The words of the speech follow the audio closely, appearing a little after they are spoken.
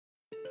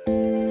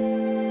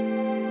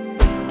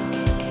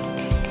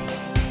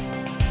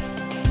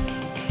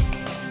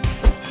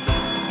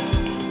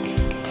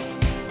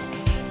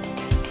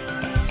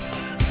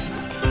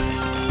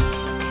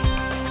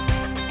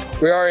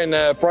We are in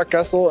Prague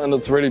Castle and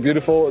it's really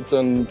beautiful. It's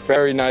a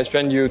very nice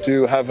venue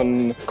to have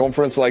a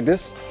conference like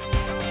this.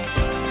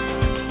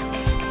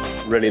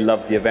 Really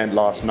loved the event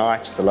last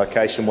night. The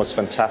location was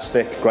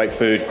fantastic. Great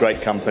food,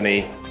 great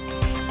company.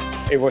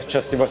 It was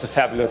a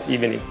fabulous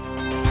evening.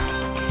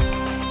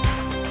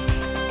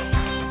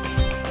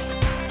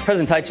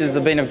 Presentations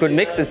have been a good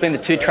mix. There's been the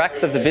two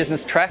tracks of the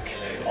business track,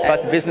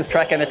 both the business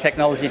track and the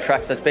technology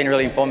track, so it's been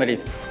really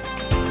informative.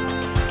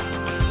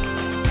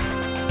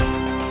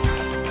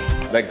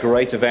 They're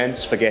great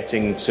events for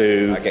getting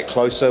to get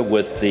closer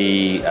with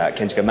the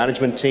Kentico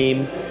management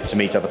team, to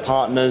meet other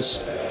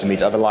partners, to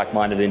meet other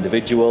like-minded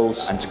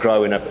individuals, and to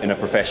grow in a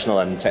professional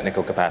and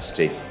technical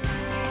capacity.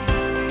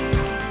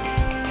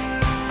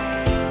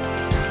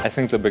 I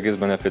think the biggest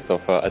benefit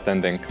of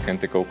attending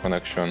Kentico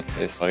Connection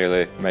is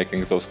really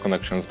making those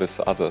connections with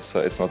others.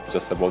 It's not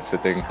just about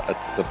sitting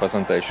at the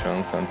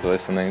presentations and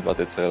listening, but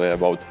it's really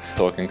about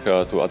talking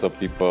to other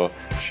people,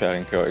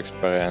 sharing your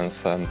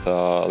experience and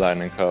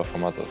learning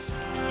from others.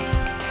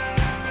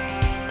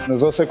 It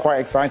was also quite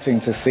exciting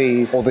to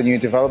see all the new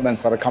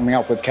developments that are coming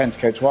up with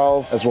Kentico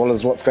 12, as well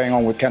as what's going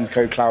on with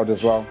Kentico Cloud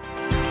as well.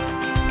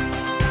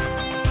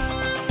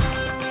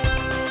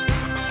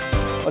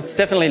 It's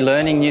definitely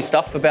learning new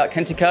stuff about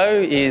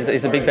Kentico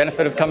is a big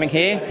benefit of coming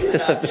here.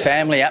 Just the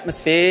family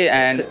atmosphere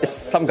and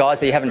some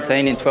guys that you haven't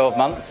seen in 12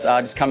 months,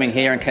 just coming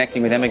here and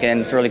connecting with them again.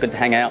 It's really good to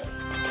hang out.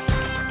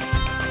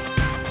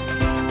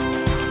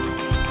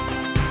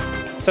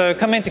 So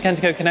coming to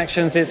Kentico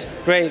Connections is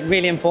great,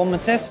 really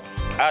informative.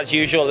 As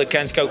usual, the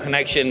Kentico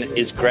Connection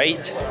is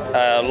great.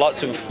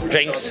 Lots of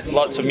drinks,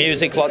 lots of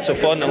music, lots of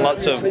fun and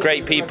lots of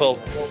great people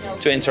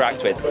to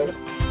interact with.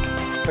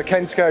 So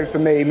Kentico for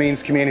me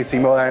means community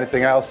more than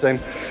anything else, and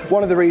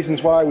one of the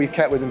reasons why we've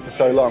kept with them for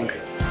so long.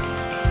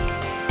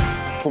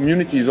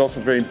 Community is also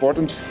very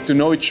important to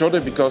know each other,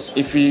 because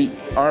if we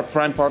are a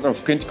prime partner of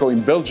Kentico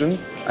in Belgium,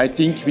 I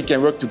think we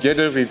can work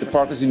together with the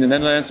partners in the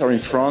Netherlands or in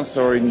France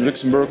or in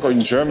Luxembourg or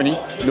in Germany.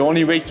 The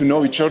only way to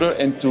know each other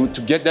and to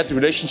get that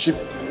relationship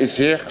is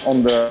here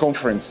on the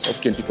conference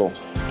of Kentico.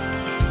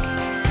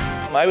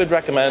 I would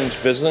recommend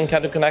visiting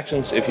Kentico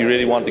Connections if you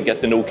really want to get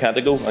to know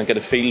Kentico and get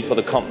a feel for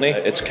the company,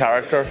 its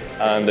character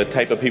and the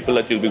type of people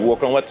that you'll be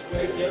working with,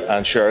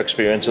 and share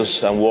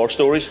experiences and war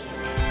stories.